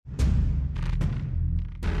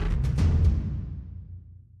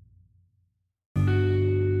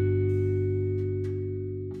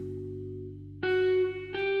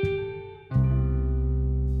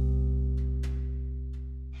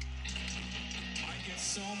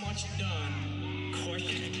so much done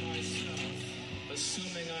questioning myself,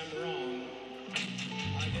 assuming I'm wrong.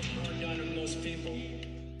 I get more done than most people.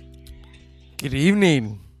 Good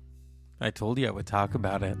evening. I told you I would talk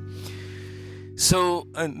about it. So,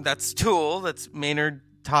 that's Tool. That's Maynard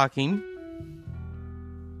talking.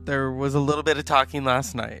 There was a little bit of talking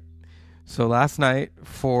last night. So last night,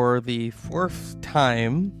 for the fourth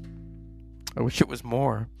time, I wish it was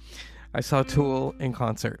more, I saw Tool in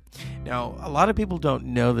concert. Now, a lot of people don't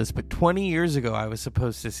know this, but 20 years ago, I was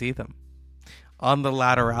supposed to see them on the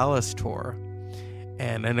Lateralis tour.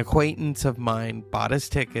 And an acquaintance of mine bought us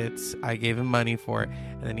tickets. I gave him money for it,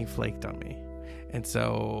 and then he flaked on me. And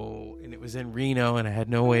it was in Reno, and I had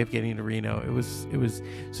no way of getting to Reno.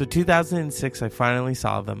 So 2006, I finally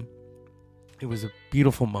saw them. It was a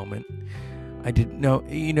beautiful moment. I didn't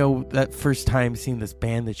know, that first time seeing this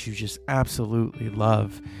band that you just absolutely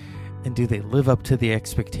love. And do they live up to the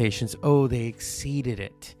expectations? Oh, they exceeded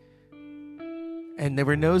it. And there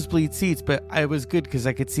were nosebleed seats, but I was good because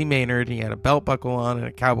I could see Maynard. He had a belt buckle on and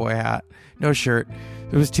a cowboy hat, no shirt.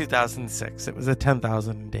 It was 2006. It was a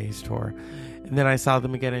 10,000 Days tour. And then I saw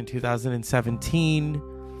them again in 2017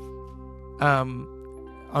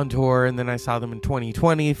 on tour. And then I saw them in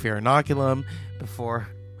 2020, Fear Inoculum, before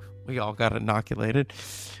we all got inoculated.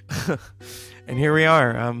 And here we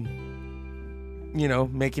are,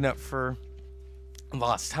 making up for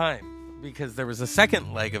lost time. Because there was a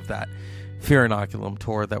second leg of that Fear Inoculum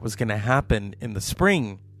tour that was going to happen in the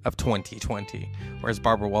spring of 2020. Or as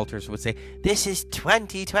Barbara Walters would say, this is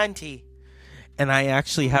 2020. And I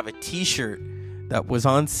actually have a t-shirt that was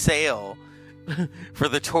on sale for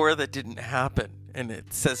the tour that didn't happen. And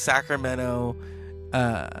it says Sacramento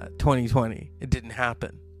 2020. It didn't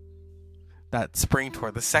happen. That spring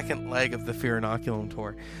tour, the second leg of the Fear Inoculum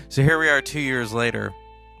tour. So here we are 2 years later.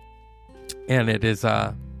 And it is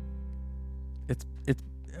it's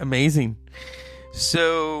amazing.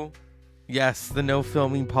 So yes, the no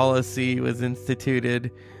filming policy was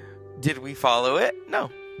instituted. Did we follow it? No.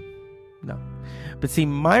 But see,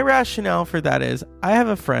 my rationale for that is I have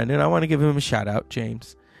a friend, and I want to give him a shout out,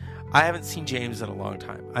 James. I haven't seen James in a long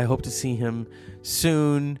time. I hope to see him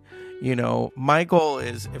soon. My goal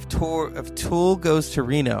is if Tool goes to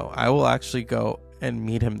Reno, I will actually go and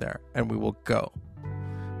meet him there, and we will go.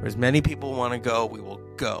 As many people want to go, we will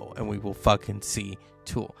go, and we will fucking see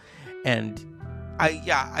Tool. And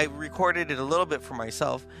I recorded it a little bit for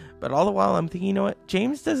myself, but all the while I'm thinking, you know what?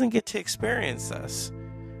 James doesn't get to experience this.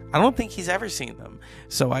 I don't think he's ever seen them.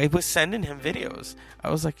 So I was sending him videos. I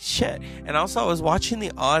was like, shit. And also I was watching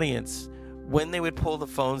the audience when they would pull the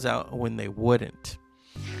phones out and when they wouldn't.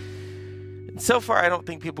 And so far, I don't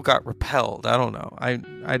think people got repelled. I don't know. I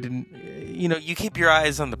didn't, you keep your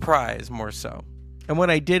eyes on the prize more so. And what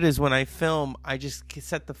I did is when I film, I just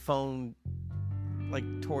set the phone like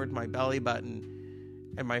toward my belly button.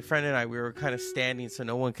 And my friend and I, we were kind of standing so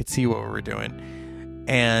no one could see what we were doing.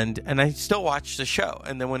 And I still watch the show.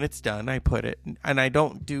 And then when it's done, I put it. And I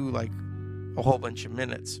don't do like a whole bunch of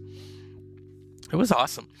minutes. It was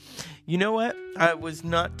awesome. You know what? I was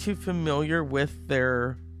not too familiar with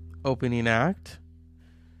their opening act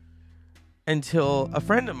until a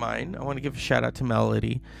friend of mine, I want to give a shout out to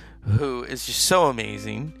Melody, who is just so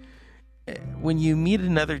amazing. When you meet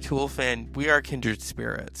another Tool fan, we are kindred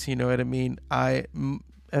spirits. You know what I mean? I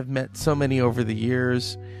have met so many over the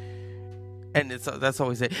years. And that's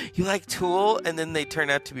always it. You like Tool, and then they turn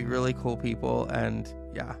out to be really cool people. And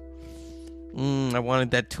yeah, I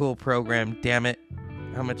wanted that Tool program. Damn it!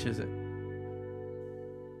 How much is it?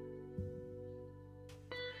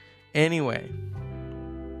 Anyway,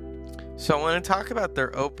 so I want to talk about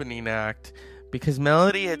their opening act because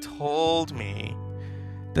Melody had told me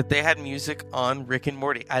that they had music on Rick and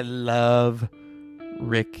Morty. I love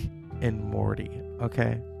Rick and Morty.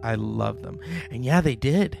 Okay, I love them, and yeah, they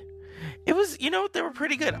did. It was, they were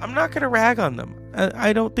pretty good. I'm not going to rag on them.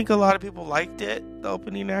 I don't think a lot of people liked it, the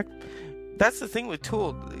opening act. That's the thing with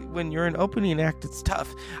Tool. When you're an opening act, it's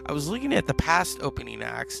tough. I was looking at the past opening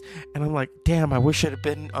acts, and I'm like, damn, I wish I'd have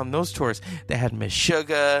been on those tours. They had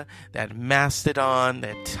Meshuggah, they had Mastodon, they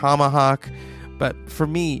had Tomahawk. But for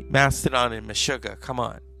me, Mastodon and Meshuggah, come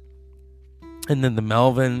on. And then the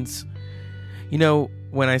Melvins.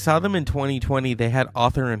 When I saw them in 2020, they had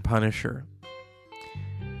Author and Punisher.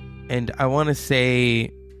 And I want to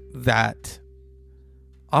say that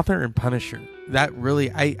Author and Punisher, that really,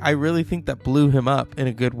 I really think that blew him up in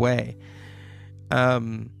a good way.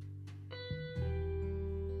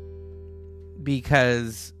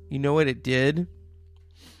 Because you know what it did?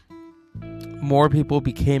 More people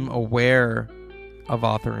became aware of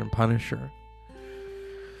Author and Punisher.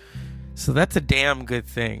 So that's a damn good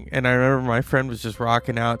thing. And I remember my friend was just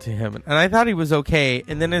rocking out to him. And I thought he was okay.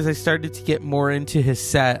 And then as I started to get more into his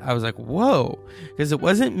set, I was like, whoa. Because it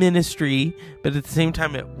wasn't Ministry, but at the same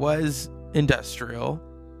time it was industrial.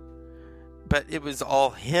 But it was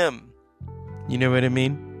all him. You know what I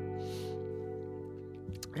mean?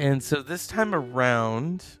 And so this time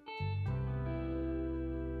around...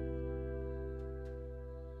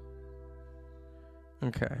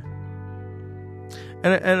 Okay.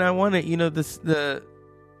 And I want to,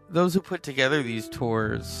 those who put together these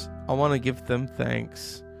tours, I want to give them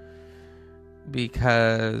thanks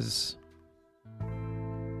because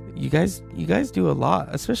you guys do a lot,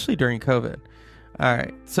 especially during COVID. All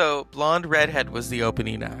right. So Blonde Redhead was the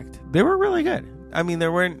opening act. They were really good. I mean,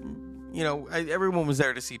 there weren't, everyone was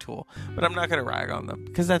there to see Tool, but I'm not going to rag on them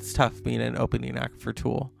because that's tough being an opening act for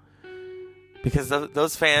Tool because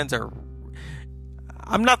those fans are,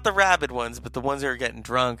 I'm not the rabid ones, but the ones that are getting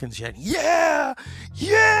drunk and shit. Yeah!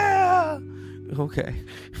 Yeah! Okay.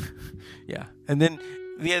 Yeah. And then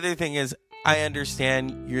the other thing is, I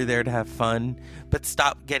understand you're there to have fun, but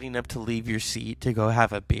stop getting up to leave your seat to go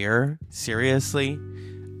have a beer. Seriously.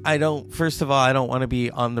 First of all, I don't want to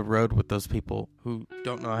be on the road with those people who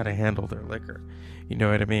don't know how to handle their liquor. You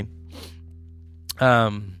know what I mean?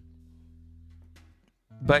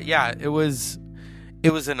 But yeah, it was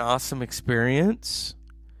an awesome experience.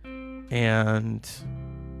 And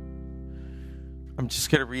I'm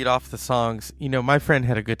just going to read off the songs. My friend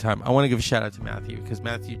had a good time. I want to give a shout out to Matthew because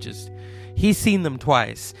Matthew he's seen them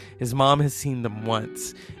twice. His mom has seen them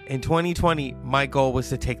once. In 2020, my goal was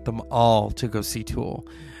to take them all to go see Tool.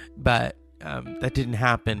 But that didn't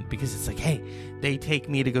happen because it's like, hey, they take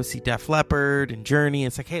me to go see Def Leppard and Journey.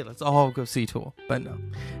 It's like, hey, let's all go see Tool. But no,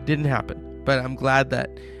 didn't happen. But I'm glad that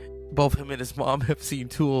both him and his mom have seen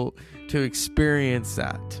Tool to experience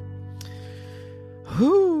that.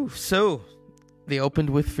 Whew. So they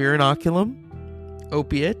opened with Fear Inoculum,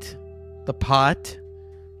 Opiate, The Pot,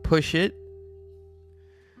 Push It.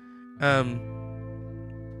 How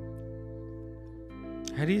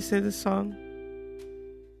do you say this song?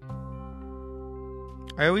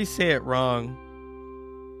 I always say it wrong.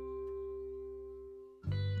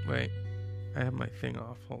 Wait, I have my thing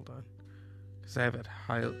off. Hold on. Because I have it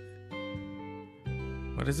high.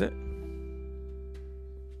 What is it?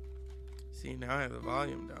 See, now I have the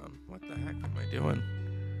volume down. What the heck am I doing?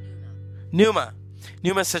 Pneuma.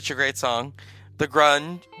 Pneuma's such a great song. The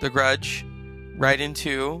Grudge, Right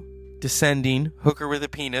Into, Descending, Hooker with a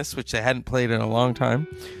Penis, which they hadn't played in a long time.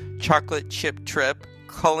 Chocolate Chip Trip,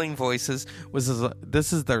 Culling Voices.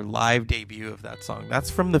 This is their live debut of that song. That's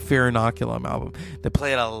from the Fear Inoculum album. They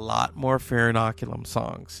played a lot more Fear Inoculum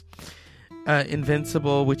songs.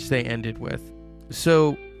 Invincible, which they ended with.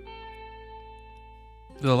 So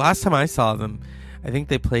the last time I saw them, I think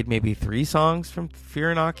they played maybe 3 songs from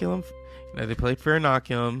Fear Inoculum. They played Fear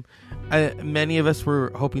Inoculum. Many of us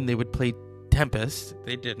were hoping they would play Tempest.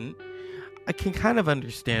 They didn't. I can kind of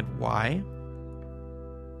understand why.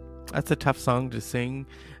 That's a tough song to sing,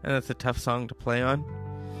 and that's a tough song to play on.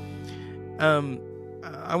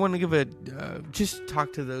 I want to give just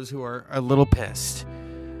talk to those who are a little pissed.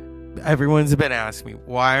 Everyone's been asking me,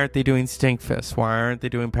 why aren't they doing Stinkfist? Why aren't they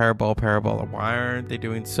doing Parabola? Why aren't they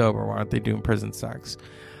doing Sober? Why aren't they doing Prison Sex?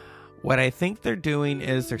 What I think they're doing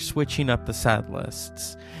is they're switching up the set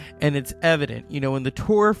lists. And it's evident, when the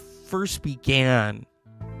tour first began,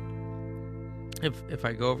 if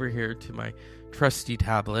I go over here to my trusty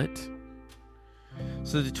tablet.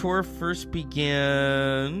 So the tour first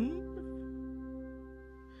began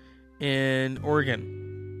in Oregon.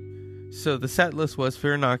 So the set list was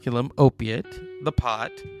Fear Inoculum, Opiate, The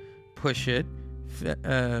Pot, Push It,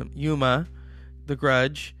 Yuma, The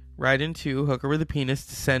Grudge, Right Into, Hooker with a Penis,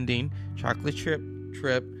 Descending, Chocolate Chip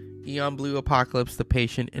Trip, Eon Blue, Apocalypse, The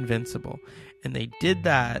Patient, Invincible. And they did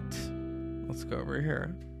that. Let's go over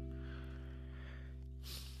here.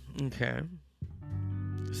 Okay.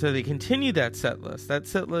 So they continued that set list. That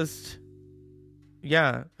set list,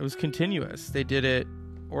 yeah, it was continuous. They did it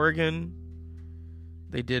Oregon.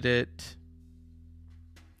 They did it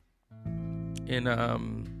in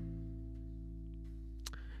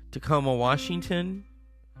Tacoma, Washington.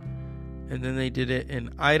 And then they did it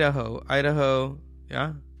in Idaho. Idaho,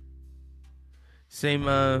 yeah. Same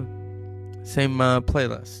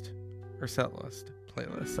playlist. Or set list.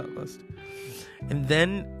 Playlist, set list. And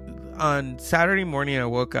then on Saturday morning I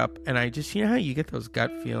woke up and I just, how you get those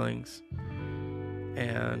gut feelings?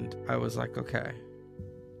 And I was like, okay.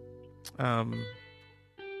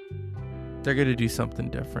 They're going to do something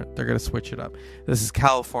different. They're going to switch it up. This is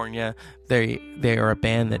California. They are a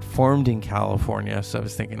band that formed in California. So I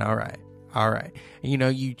was thinking, all right, all right.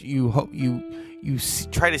 And, you hope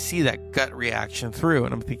try to see that gut reaction through,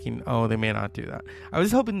 and I'm thinking, oh, they may not do that. I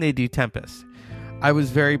was hoping they'd do Tempest. I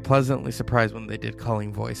was very pleasantly surprised when they did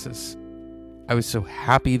Calling Voices. I was so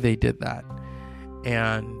happy they did that.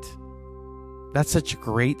 And that's such a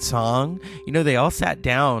great song. They all sat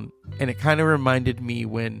down, and it kind of reminded me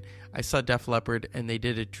when I saw Def Leppard and they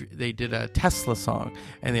did a Tesla song,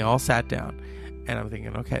 and they all sat down. And I'm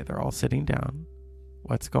thinking, okay, they're all sitting down.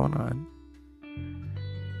 What's going on?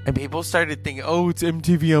 And people started thinking, oh, it's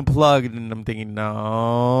MTV Unplugged. And I'm thinking,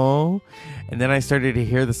 no. And then I started to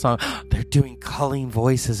hear the song. They're doing Calling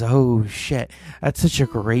Voices. Oh, shit. That's such a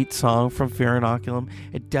great song from Fear Inoculum.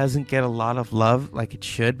 It doesn't get a lot of love like it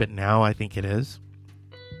should, but now I think it is.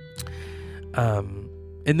 And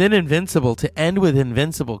then Invincible, to end with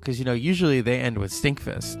Invincible, because, usually they end with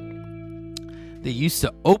Stinkfist. They used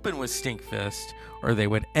to open with Stinkfist, or they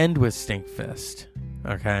would end with Stinkfist.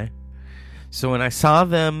 Okay? So when I saw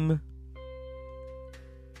them,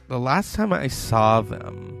 the last time I saw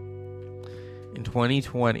them in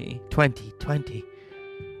 2020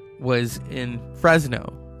 was in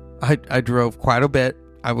Fresno. I drove quite a bit.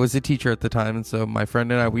 I was a teacher at the time, and so my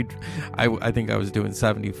friend and I think I was doing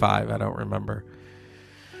 75. I don't remember.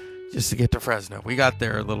 Just to get to Fresno. We got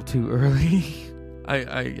there a little too early.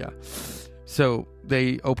 Yeah. So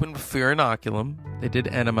they opened with Fear Inoculum. They did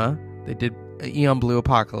Enema. They did Eon Blue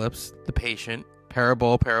Apocalypse, The Patient,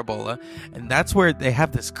 Parabola, and that's where they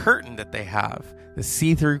have this curtain that they have, the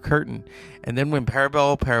see-through curtain. And then when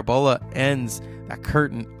Parabola ends, that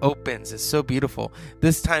curtain opens. It's so beautiful.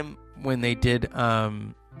 This time when they did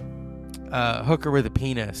Hooker with a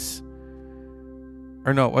Penis,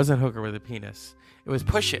 or no, it wasn't Hooker with a Penis. It was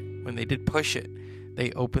Push It. When they did Push It,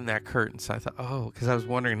 they opened that curtain. So I thought, oh, because I was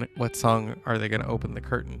wondering what song are they going to open the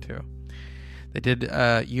curtain to. They did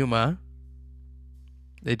Yuma.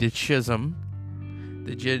 They did Schism.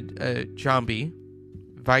 They did Jambi,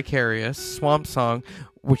 Vicarious, Swamp Song,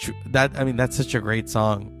 that's such a great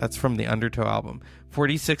song. That's from the Undertow album.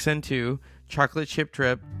 46 and 2, Chocolate Chip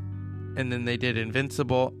Trip, and then they did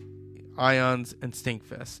Invincible, Ions, and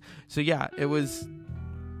Stinkfist. So yeah, it was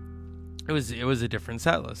a different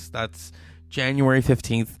set list. That's January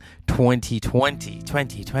 15th,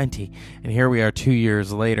 2020. And here we are 2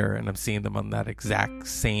 years later, and I'm seeing them on that exact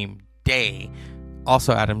same day.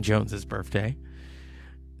 Also Adam Jones's birthday.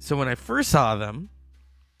 So when I first saw them,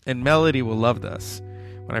 and Melody will love this,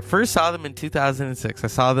 when I first saw them in 2006, I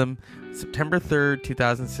saw them September 3rd,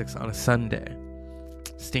 2006 on a Sunday.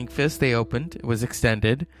 Stinkfist, they opened. It was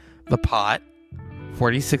extended. The Pot,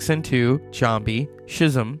 46 and 2, Jambi,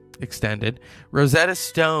 Schism, extended. Rosetta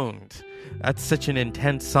Stoned. That's such an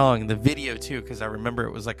intense song. The video too, because I remember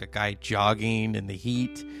it was like a guy jogging in the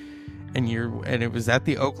heat, and it was at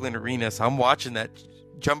the Oakland Arena. So I'm watching that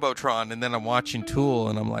Jumbotron, and then I'm watching Tool,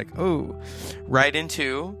 and I'm like, oh, right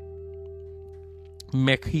into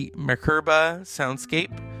Merkurba,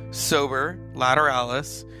 Soundscape, Sober,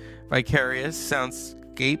 Lateralis, Vicarious,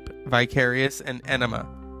 Soundscape, Vicarious, and Enema,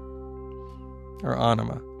 or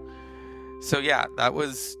Anima. So yeah, that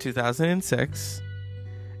was 2006.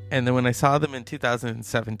 And then when I saw them in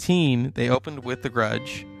 2017, they opened with The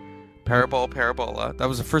Grudge, Parabola. That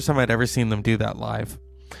was the first time I'd ever seen them do that live.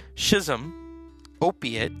 Schism,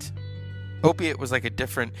 Opiate was like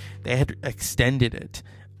they had extended it.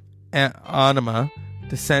 Anima,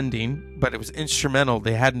 Descending, but it was instrumental.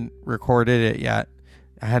 They hadn't recorded it yet.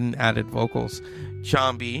 I hadn't added vocals.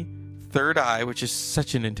 Jambi, Third Eye, which is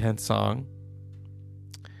such an intense song.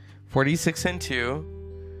 46 and 2,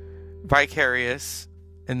 Vicarious,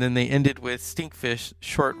 and then they ended with Stinkfist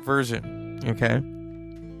short version. Okay?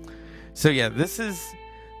 So yeah, this is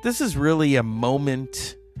really a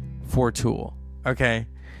moment for Tool. Okay?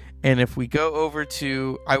 And if we go over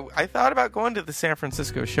to I thought about going to the San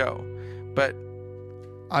Francisco show, but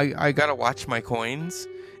I gotta watch my coins.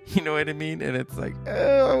 You know what I mean? And it's like,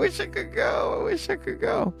 oh, I wish I could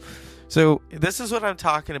go. So this is what I'm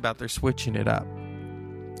talking about. They're switching it up.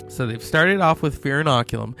 So they've started off with Fear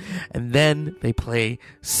Inoculum, and then they play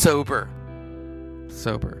Sober.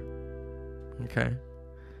 Okay.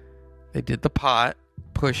 They did The Pot,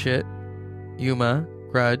 Push It, Yuma,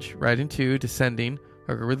 Grudge, Right in 2, Descending,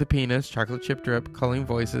 Hooker with the Penis, Chocolate Chip Drip, Calling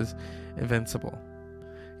Voices, Invincible.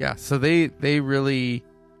 Yeah, so they really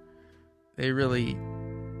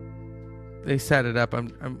set it up.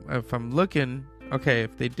 If I'm looking, okay,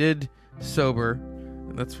 if they did Sober,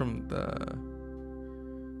 and that's from the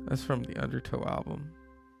Undertow album.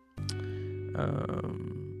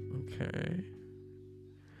 Okay.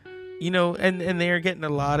 And they are getting a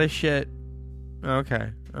lot of shit.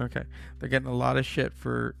 Okay. Okay. They're getting a lot of shit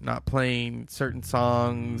for not playing certain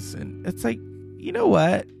songs. And it's like, you know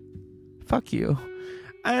what? Fuck you.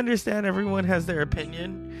 I understand everyone has their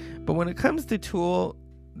opinion. But when it comes to Tool,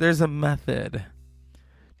 there's a method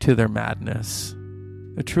to their madness.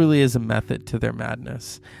 There truly is a method to their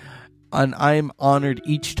madness. And I'm honored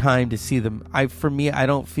each time to see them. For me, I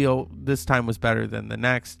don't feel this time was better than the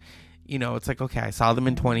next. You know, it's like, okay, I saw them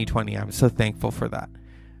in 2020. I'm so thankful for that.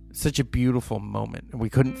 Such a beautiful moment, and we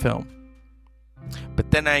couldn't film.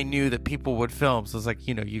 But then I knew that people would film, so it's like,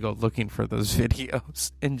 you know, you go looking for those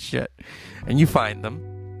videos and shit, and you find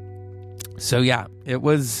them. So yeah, it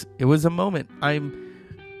was a moment. I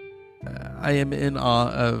am in awe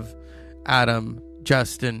of Adam,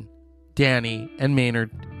 Justin, Danny, and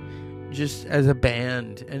Maynard, just as a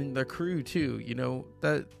band, and the crew too. You know,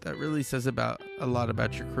 that really says a lot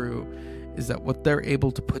about your crew, is that what they're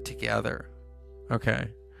able to put together. Okay.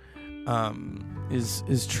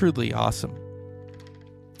 Is truly awesome.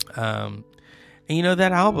 And you know,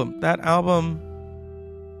 that album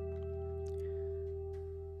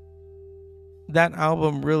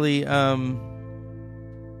really, Fear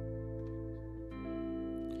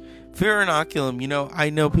Inoculum, you know, I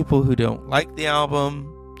know people who don't like the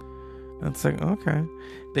album. It's like, okay,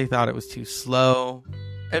 they thought it was too slow.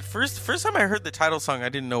 At first time I heard the title song, I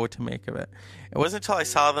didn't know what to make of it. It wasn't until I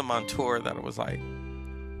saw them on tour that it was like,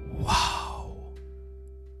 wow.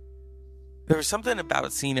 There was something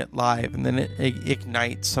about seeing it live, and then it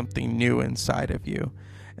ignites something new inside of you.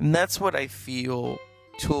 And that's what I feel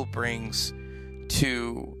Tool brings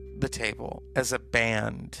to the table as a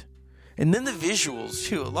band. And then the visuals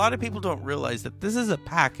too. A lot of people don't realize that this is a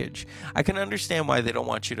package. I can understand why they don't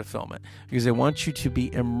want you to film it, because they want you to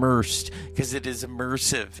be immersed, because it is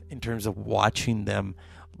immersive in terms of watching them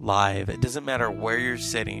live. It doesn't matter where you're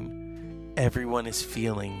sitting. Everyone is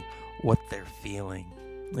feeling what they're feeling.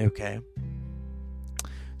 Okay?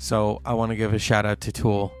 So I want to give a shout out to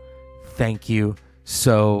Tool. Thank you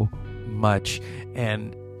so much.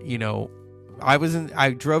 And, you know,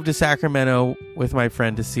 I drove to Sacramento with my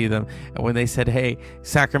friend to see them. And when they said, hey,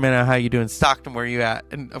 Sacramento, how you doing? Stockton, where you at?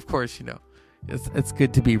 And of course, you know, it's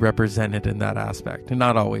good to be represented in that aspect. And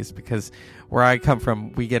not always, because where I come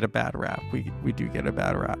from, we get a bad rap. We do get a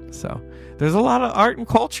bad rap. So there's a lot of art and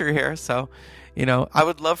culture here. So, you know, I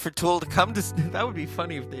would love for Tool to come to... That would be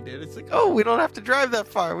funny if they did. It's like, oh, we don't have to drive that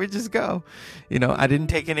far. We just go. You know, I didn't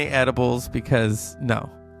take any edibles because, no,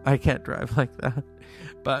 I can't drive like that.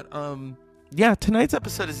 But, yeah, tonight's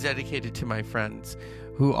episode is dedicated to my friends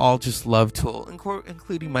who all just love Tool,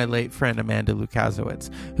 including my late friend Amanda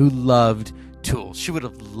Lukaszowicz, who loved Tool. She would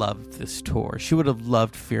have loved this tour. She would have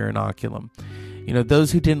loved Fear Inoculum. You know,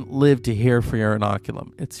 those who didn't live to hear Fear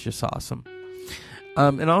Inoculum, it's just awesome.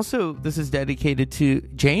 And also, this is dedicated to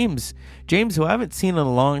James. James, who I haven't seen in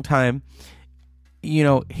a long time. You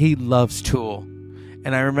know, he loves Tool.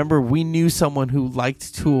 And I remember we knew someone who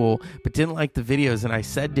liked Tool but didn't like the videos, and I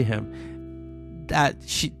said to him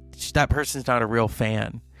that person's not a real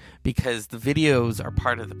fan, because the videos are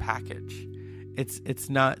part of the package. It's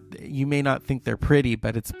not, you may not think they're pretty,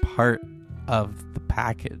 but it's part of the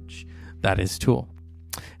package that is Tool.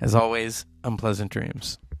 As always, unpleasant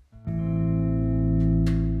dreams.